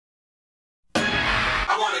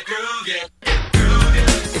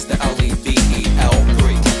It's the L-E-V-E-L-3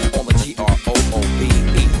 on the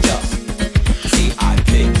G-R-O-O-B-E, just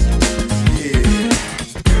T-I-P. Yeah.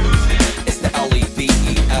 It's the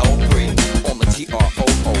L-E-V-E-L-3 on the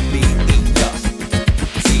G-R-O-O-B-E, just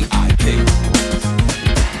T-I-P.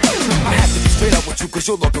 I have to be straight up with you cause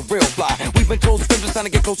you're looking real fly. We've been close friends, just trying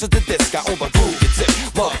to get closer to this guy. On the groove you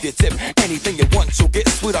tip, love your tip. Anything you want, you'll get.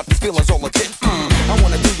 Sweet up these feelings all legit. I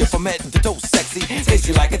wanna do you from head to toe sexy. Taste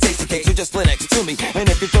you like a tasty cake, so just lay next to me. And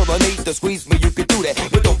if you feel the need to squeeze me, you can do that.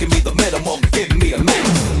 But don't give me the minimum, give me a max.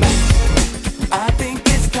 I think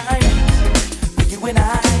it's time for you and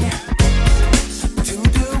I to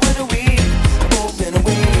do what we both been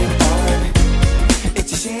waiting on.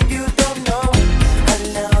 It's a shame you don't know how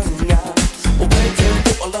long I've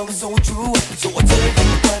waited for love is so true. So I tell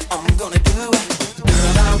you what I'm gonna do.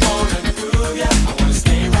 Girl, I wanna groove ya. I wanna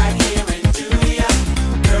stay right here and do ya.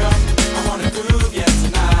 Girl, I wanna groove ya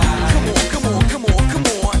tonight. Come on, come on, come on, come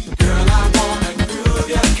on. Girl, I wanna groove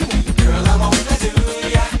ya. Girl, I wanna do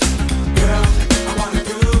ya. Girl, I wanna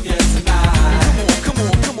groove ya tonight. Come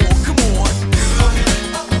on, come on, come on, come on.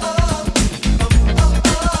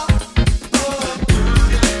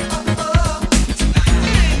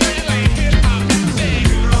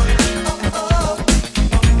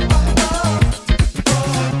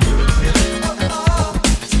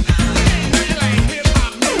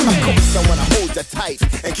 I wanna hold ya tight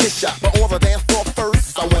and kiss ya, but all the dance floor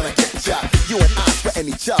first, I wanna get ya. You and I sweating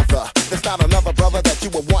each other. There's not another brother that you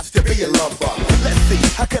would want to be a lover. Let's see,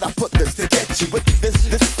 how could I put this to get you? With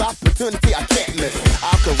this opportunity I can't miss.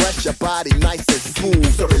 I'll caress your body nice and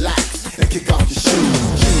smooth, so relax and kick off your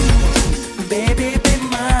shoes.